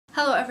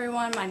Hello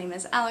everyone, my name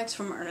is Alex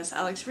from Ernest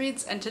Alex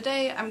Reads, and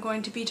today I'm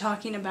going to be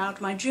talking about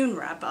my June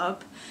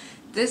wrap-up.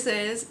 This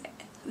is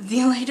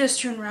the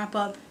latest June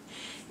wrap-up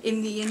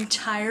in the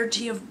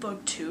entirety of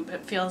BookTube,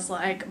 it feels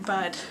like,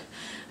 but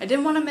I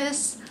didn't want to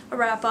miss a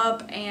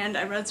wrap-up, and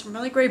I read some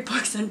really great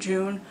books in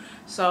June,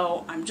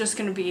 so I'm just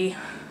going to be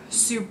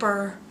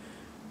super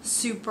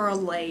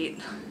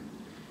late,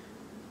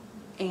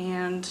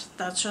 and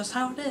that's just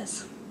how it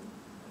is.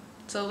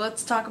 So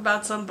let's talk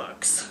about some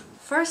books.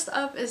 First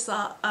up is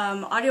the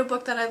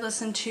audiobook that I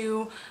listened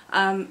to,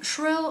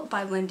 Shrill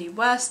by Lindy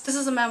West. This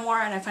is a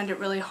memoir and I find it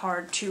really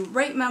hard to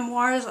rate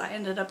memoirs. I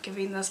ended up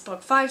giving this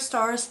book 5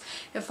 stars.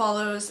 It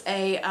follows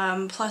a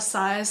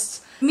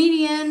plus-sized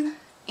comedian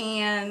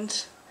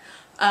and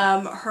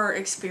her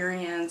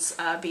experience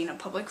being a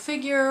public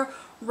figure,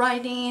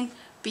 writing,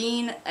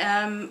 being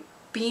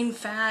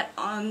fat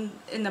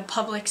in the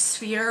public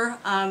sphere,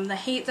 the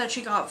hate that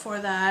she got for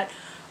that,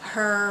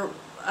 her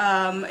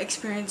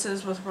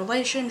experiences with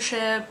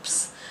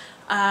relationships,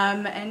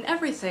 and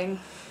everything.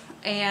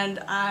 And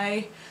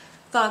I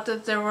thought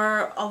that there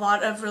were a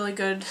lot of really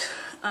good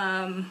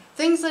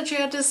things that she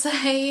had to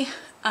say,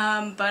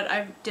 but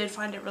I did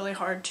find it really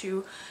hard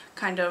to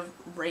kind of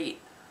rate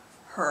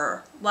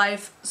her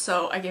life,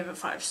 so I gave it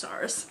 5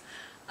 stars.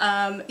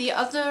 The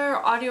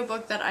other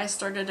audiobook that I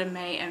started in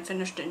May and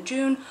finished in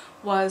June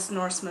was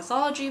Norse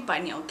Mythology by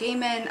Neil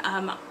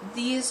Gaiman.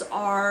 These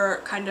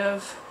are kind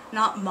of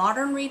not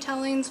modern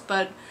retellings,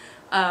 but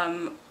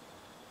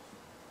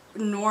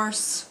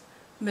Norse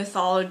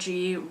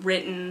mythology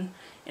written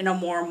in a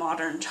more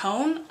modern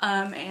tone,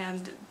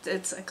 and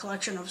it's a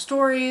collection of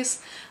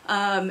stories.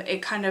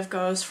 It kind of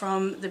goes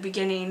from the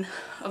beginning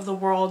of the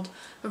world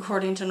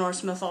according to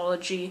Norse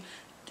mythology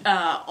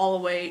all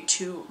the way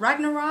to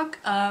Ragnarok.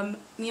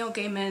 Neil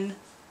Gaiman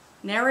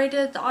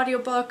narrated the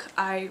audiobook.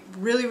 I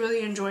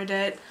really enjoyed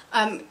it.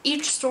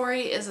 Each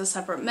story is a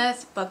separate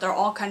myth, but they're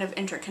all kind of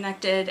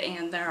interconnected,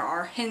 and there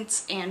are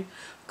hints and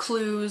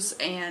clues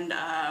and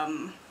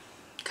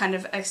kind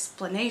of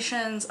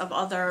explanations of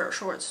other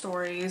short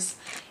stories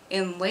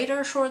in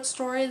later short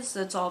stories.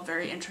 That's all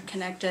very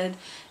interconnected,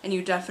 and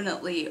you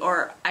definitely,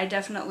 or I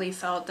definitely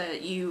felt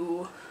that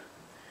you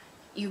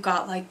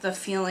got like the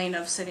feeling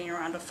of sitting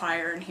around a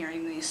fire and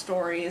hearing these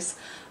stories,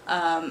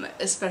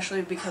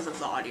 especially because of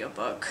the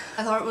audiobook.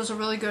 I thought it was a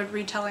really good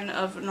retelling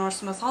of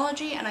Norse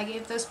mythology, and I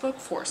gave this book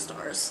 4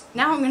 stars.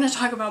 Now I'm going to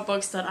talk about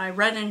books that I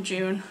read in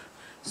June,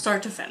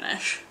 start to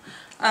finish.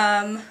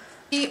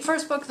 The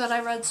first book that I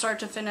read start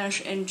to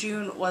finish in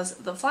June was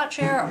The Flat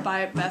Chair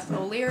by Beth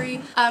O'Leary.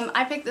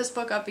 I picked this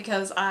book up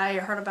because I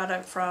heard about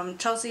it from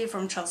Chelsea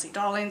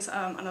Dollings,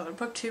 another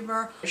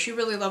booktuber. She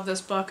really loved this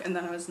book, and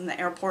then I was in the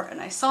airport and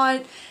I saw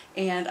it,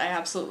 and I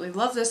absolutely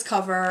love this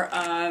cover,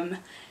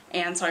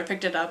 and so I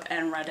picked it up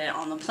and read it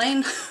on the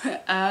plane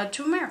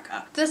to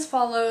America. This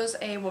follows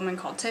a woman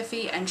called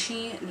Tiffy, and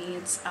she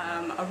needs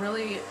a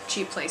really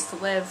cheap place to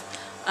live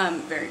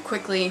very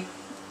quickly.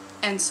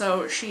 And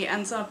so she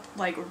ends up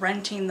like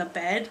renting the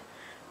bed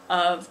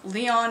of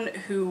Leon,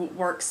 who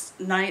works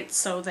nights,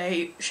 so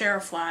they share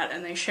a flat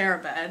and they share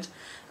a bed,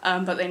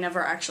 but they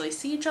never actually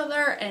see each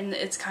other, and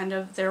it's kind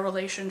of their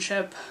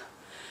relationship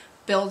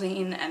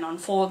building and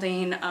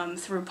unfolding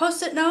through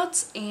post-it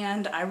notes,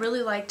 and I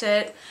really liked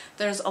it.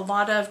 There's a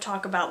lot of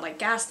talk about like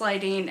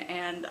gaslighting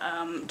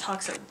and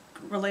toxic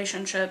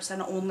relationships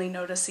and only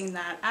noticing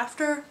that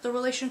after the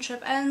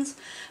relationship ends,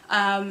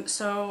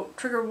 so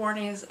trigger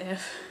warnings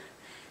if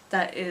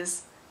that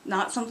is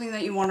not something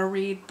that you want to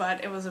read,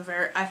 but it was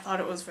I thought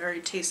it was very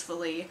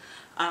tastefully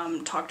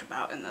talked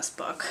about in this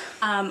book.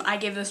 I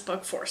gave this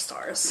book 4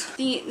 stars.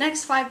 The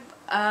next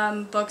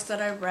 5 books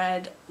that I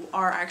read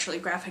are actually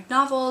graphic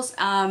novels,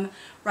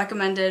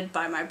 recommended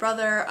by my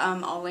brother.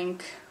 I'll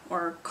link,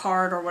 or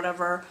card, or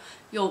whatever,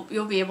 you'll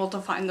be able to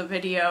find the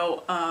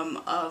video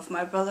of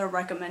my brother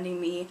recommending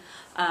me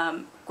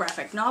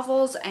graphic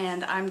novels,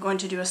 and I'm going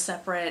to do a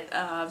separate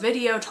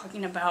video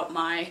talking about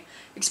my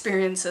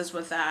experiences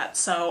with that.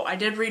 So I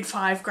did read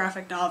 5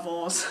 graphic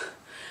novels.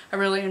 I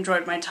really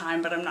enjoyed my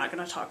time, but I'm not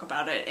going to talk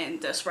about it in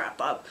this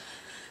wrap-up.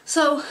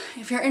 So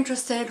if you're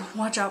interested,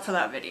 watch out for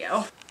that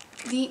video.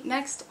 The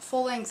next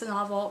full-length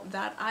novel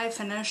that I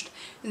finished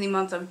in the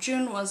month of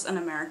June was An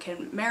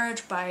American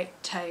Marriage by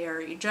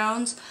Tayari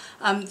Jones.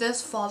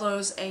 This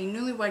follows a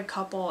newlywed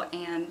couple,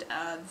 and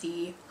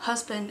the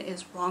husband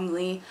is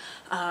wrongly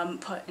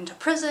put into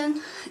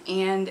prison,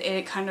 and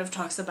it kind of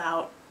talks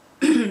about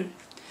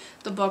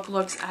the book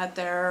looks at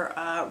their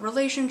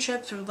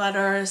relationship through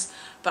letters,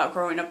 about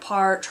growing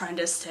apart, trying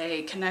to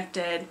stay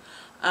connected,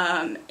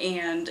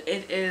 and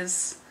it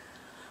is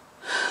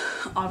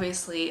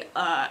obviously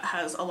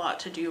has a lot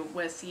to do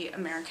with the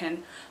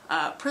American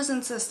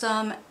prison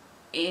system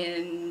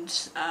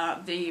and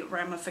the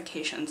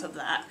ramifications of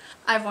that.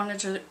 I've wanted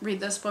to read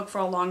this book for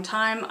a long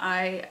time.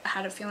 I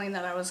had a feeling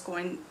that I was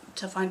going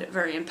to find it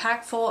very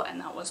impactful,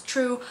 and that was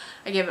true.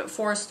 I gave it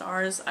 4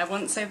 stars. I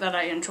wouldn't say that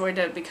I enjoyed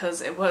it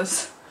because it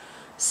was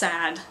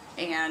sad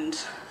and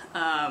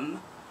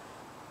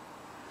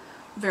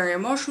very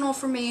emotional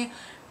for me,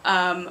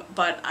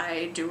 but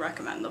I do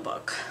recommend the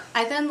book.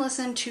 I then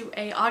listened to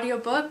a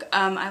audiobook.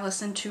 I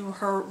listened to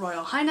Her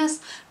Royal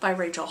Highness by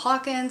Rachel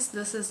Hawkins.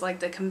 This is like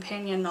the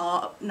companion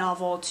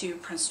novel to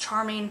Prince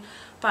Charming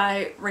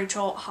by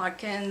Rachel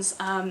Hawkins.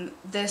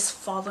 This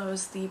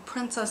follows the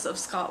Princess of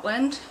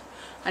Scotland.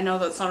 I know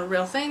that's not a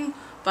real thing,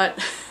 but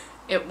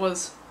it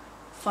was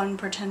fun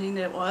pretending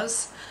it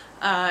was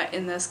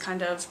in this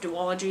kind of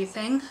duology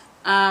thing.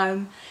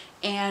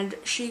 And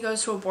she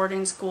goes to a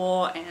boarding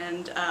school,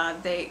 and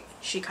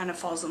she kind of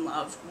falls in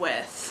love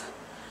with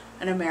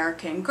an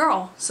American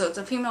girl. So it's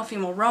a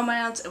female-female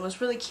romance. It was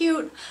really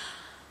cute.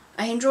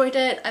 I enjoyed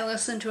it. I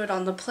listened to it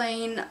on the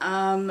plane.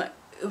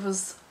 It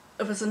was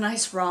a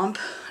nice romp,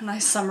 a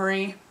nice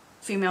summery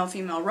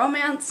female-female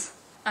romance.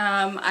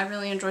 I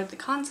really enjoyed the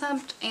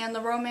concept and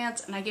the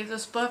romance, and I gave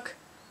this book,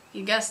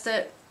 you guessed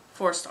it,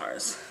 4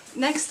 stars.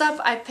 Next up,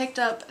 I picked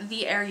up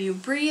The Air You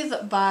Breathe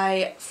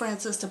by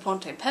Frances de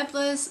Ponte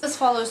Pebles. This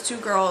follows 2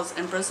 girls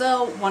in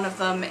Brazil. One of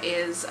them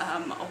is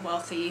a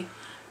wealthy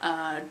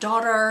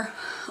daughter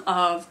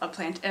of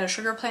a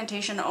sugar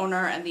plantation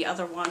owner, and the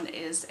other one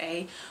is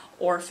a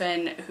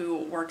orphan who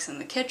works in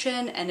the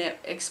kitchen, and it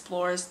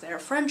explores their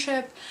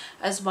friendship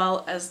as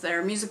well as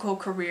their musical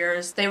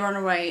careers. They run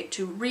away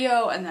to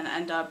Rio and then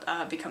end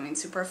up becoming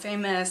super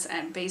famous,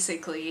 and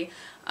basically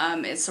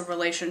it's a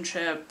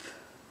relationship,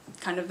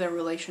 kind of their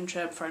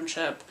relationship,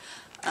 friendship,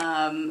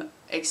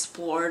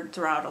 explored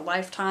throughout a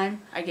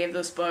lifetime. I gave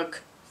this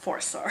book 4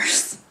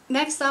 stars.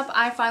 Next up,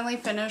 I finally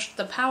finished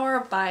The Power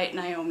by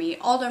Naomi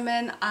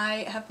Alderman.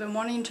 I have been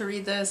wanting to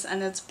read this,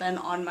 and it's been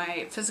on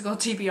my physical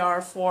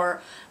TBR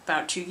for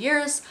about 2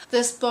 years.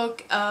 This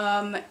book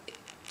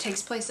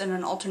takes place in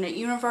an alternate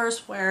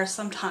universe where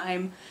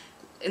sometime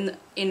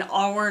in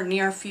our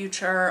near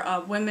future,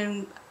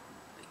 women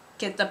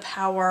get the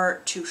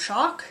power to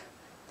shock.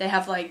 They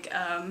have like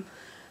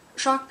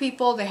shock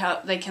people.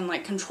 They can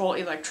like control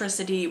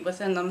electricity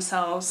within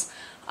themselves,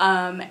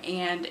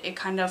 and it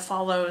kind of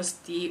follows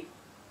the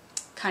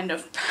kind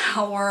of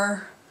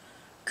power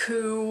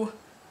coup.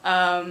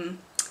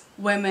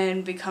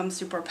 Women become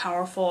super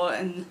powerful,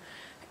 and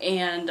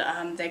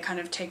they kind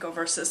of take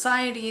over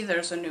society.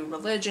 There's a new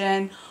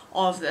religion,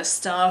 all of this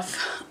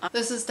stuff.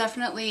 This is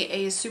definitely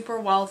a super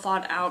well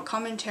thought out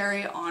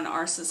commentary on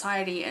our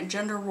society and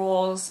gender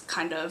roles,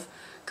 kind of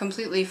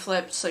completely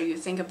flipped, so you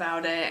think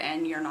about it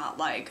and you're not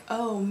like,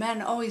 oh,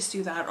 men always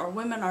do that, or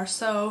women are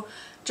so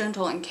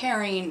gentle and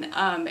caring.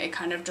 It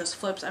kind of just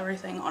flips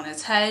everything on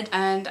its head,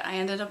 and I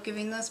ended up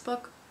giving this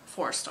book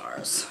 4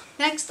 stars.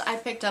 Next, I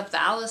picked up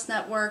The Alice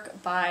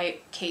Network by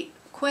Kate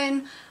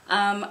Quinn.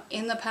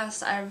 In the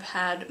past, I've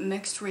had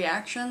mixed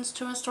reactions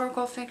to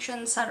historical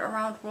fiction set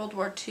around World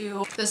War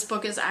II. This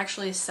book is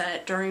actually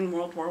set during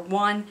World War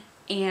I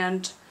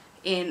and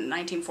in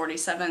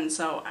 1947,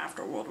 so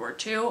after World War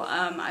II.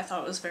 I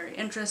thought it was very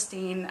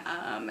interesting.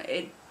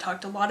 It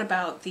talked a lot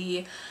about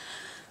the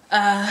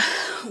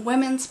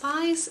women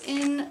spies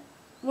in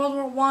World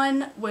War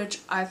I, which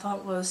I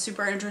thought was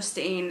super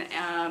interesting,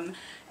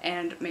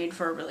 and made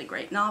for a really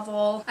great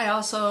novel. I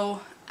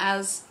also,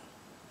 as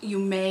you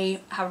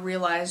may have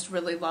realized,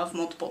 really love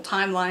multiple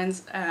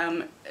timelines,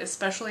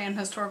 especially in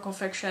historical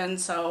fiction,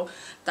 so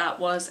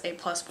that was a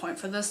plus point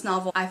for this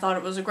novel. I thought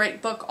it was a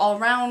great book all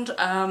around.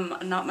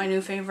 Not my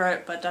new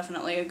favorite, but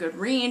definitely a good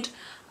read,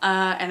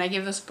 and I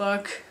give this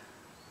book,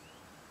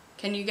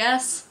 can you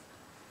guess?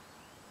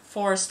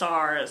 4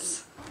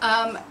 stars.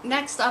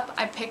 Next up,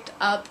 I picked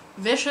up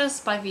Vicious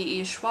by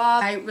V.E.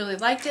 Schwab. I really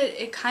liked it.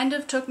 It kind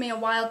of took me a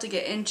while to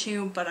get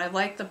into, but I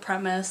liked the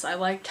premise. I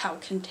liked how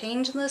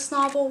contained this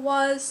novel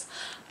was,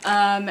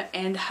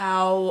 and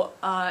how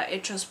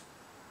it just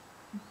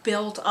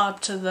built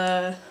up to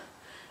the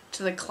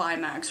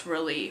climax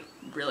really,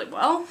 really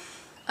well.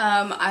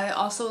 I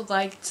also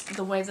liked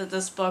the way that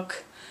this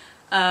book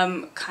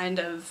kind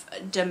of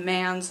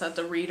demands that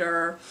the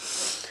reader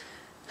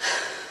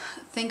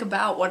think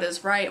about what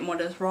is right and what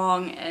is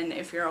wrong, and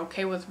if you're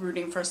okay with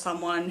rooting for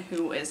someone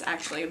who is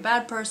actually a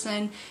bad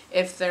person,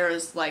 if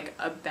there's like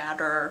a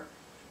badder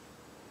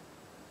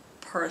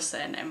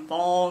person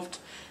involved.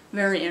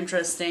 Very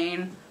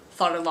interesting.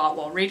 Thought a lot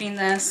while reading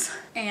this,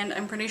 and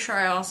I'm pretty sure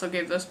I also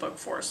gave this book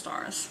 4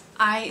 stars.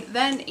 I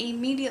then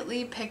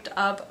immediately picked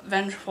up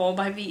Vengeful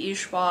by V.E.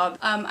 Schwab.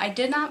 I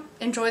did not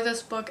enjoy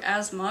this book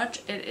as much.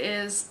 It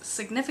is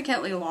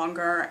significantly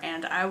longer,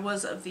 and I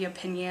was of the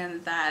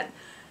opinion that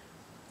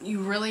you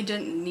really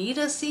didn't need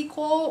a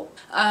sequel.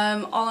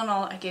 All in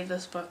all, I gave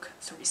this book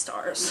 3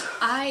 stars.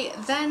 I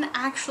then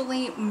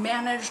actually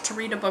managed to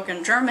read a book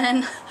in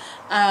German,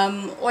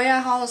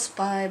 Euer Haus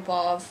by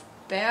Bob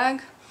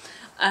Berg.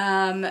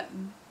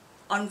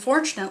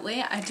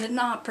 Unfortunately, I did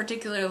not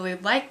particularly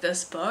like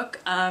this book.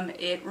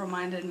 It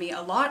reminded me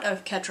a lot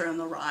of Catcher in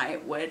the Rye,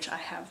 which I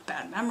have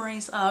bad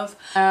memories of.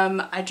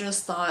 I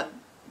just thought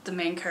the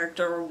main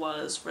character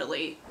was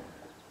really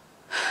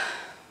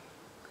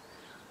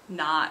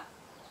not...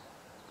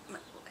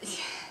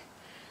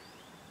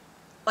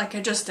 like,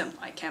 I just didn't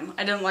like him.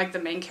 I didn't like the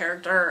main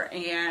character,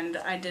 and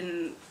I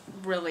didn't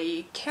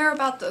really care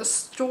about the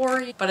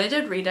story, but I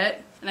did read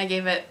it, and I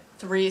gave it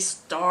 3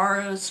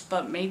 stars,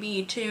 but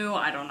maybe 2,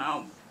 I don't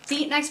know.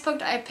 The next book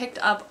that I picked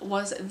up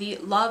was The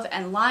Love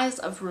and Lies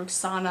of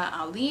Rukhsana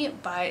Ali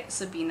by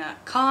Sabina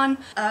Khan.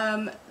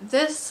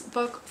 This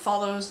book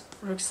follows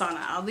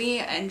Rukhsana Ali,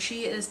 and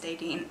she is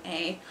dating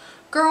a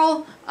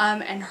girl,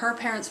 and her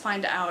parents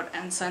find out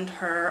and send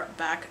her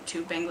back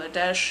to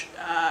Bangladesh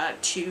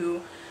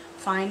to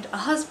find a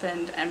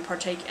husband and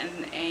partake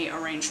in a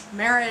arranged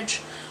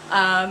marriage.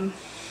 All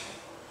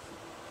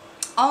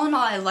in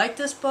all, I liked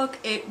this book.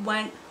 It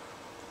went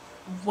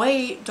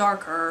way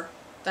darker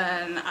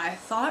than I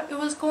thought it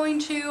was going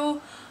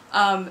to.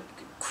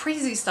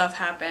 Crazy stuff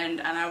happened,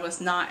 and I was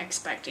not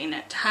expecting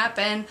it to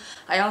happen.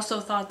 I also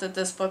thought that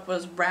this book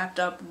was wrapped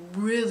up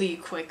really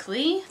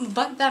quickly,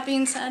 but that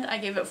being said, I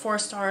gave it 4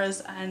 stars,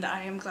 and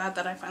I am glad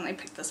that I finally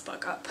picked this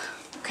book up.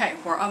 Okay,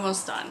 we're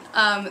almost done.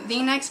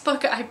 The next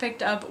book I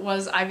picked up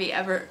was Ivy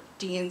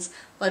Aberdeen's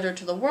Letter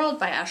to the World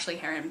by Ashley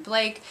Heron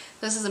Blake.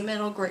 This is a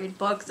middle grade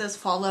book. This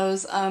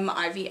follows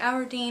Ivy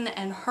Aberdeen,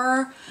 and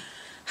her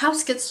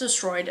house gets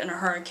destroyed in a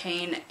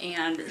hurricane,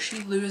 and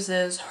she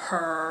loses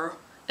her,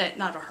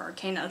 not a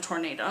hurricane, a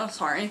tornado,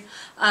 sorry,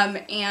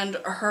 and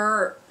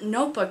her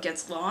notebook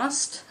gets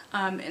lost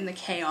in the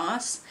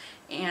chaos,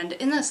 and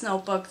in this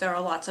notebook there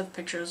are lots of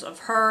pictures of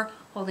her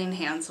holding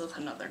hands with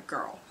another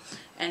girl,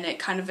 and it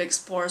kind of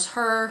explores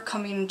her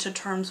coming to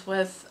terms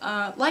with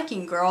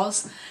liking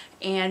girls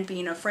and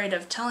being afraid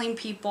of telling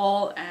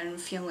people and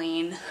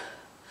feeling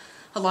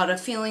a lot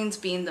of feelings,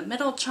 being the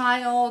middle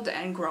child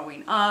and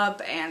growing up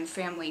and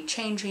family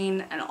changing,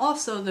 and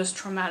also this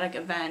traumatic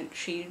event.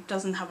 She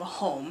doesn't have a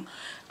home.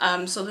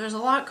 So there's a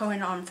lot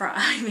going on for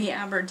Ivy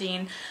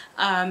Aberdeen,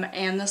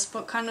 and this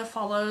book kind of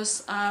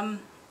follows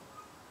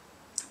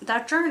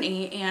that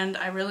journey, and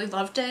I really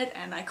loved it,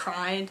 and I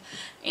cried,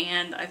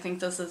 and I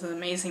think this is an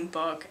amazing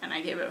book, and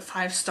I gave it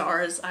 5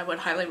 stars. I would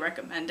highly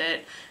recommend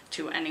it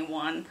to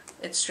anyone.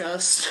 It's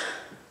just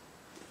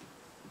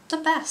the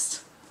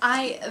best.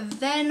 I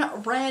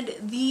then read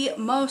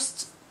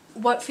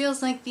what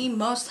feels like the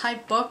most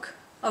hyped book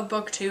of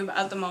BookTube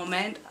at the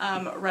moment,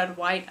 Red,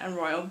 White, and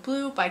Royal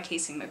Blue by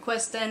Casey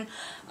McQuiston.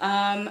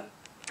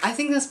 I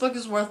think this book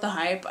is worth the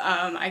hype.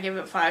 I give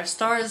it 5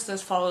 stars.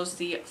 This follows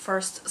the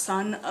first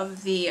son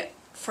of the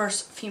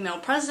first female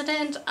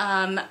president,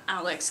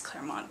 Alex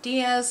Claremont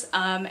Diaz,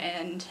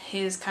 and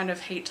his kind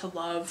of hate to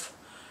love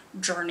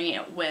journey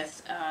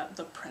with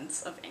the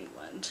Prince of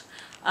England.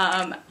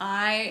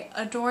 I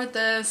adored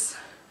this.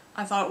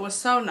 I thought it was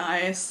so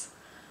nice.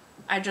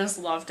 I just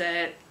loved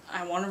it.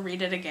 I want to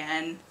read it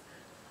again.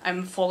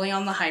 I'm fully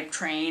on the hype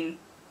train.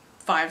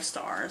 5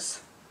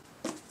 stars.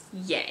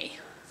 Yay.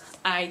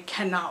 I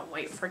cannot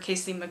wait for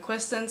Casey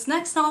McQuiston's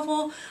next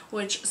novel,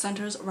 which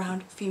centers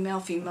around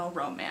female-female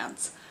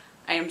romance.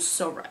 I am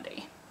so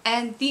ready.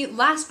 And the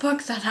last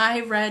book that I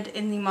read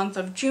in the month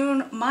of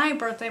June, my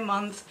birthday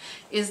month,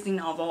 is the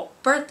novel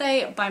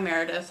Birthday by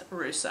Meredith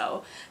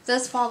Russo.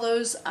 This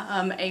follows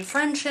a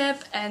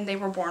friendship, and they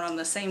were born on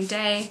the same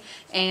day,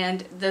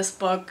 and this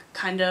book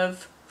kind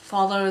of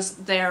follows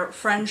their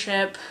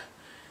friendship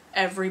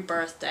every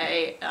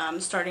birthday,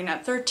 starting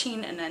at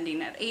 13 and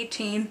ending at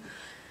 18.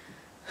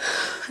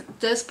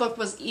 This book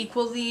was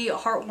equally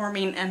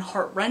heartwarming and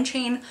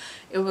heart-wrenching.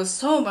 It was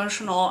so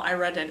emotional. I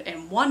read it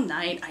in one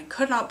night. I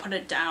could not put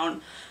it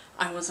down.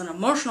 I was an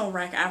emotional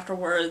wreck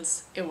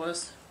afterwards. It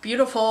was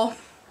beautiful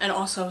and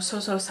also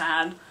so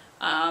sad.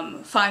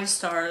 5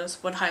 stars.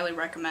 Would highly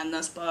recommend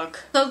this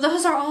book. So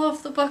those are all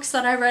of the books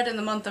that I read in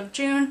the month of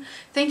June.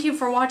 Thank you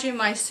for watching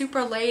my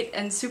super late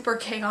and super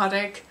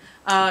chaotic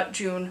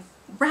June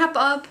wrap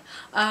up.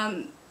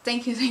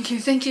 Thank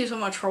you so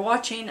much for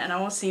watching, and I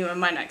will see you in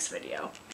my next video.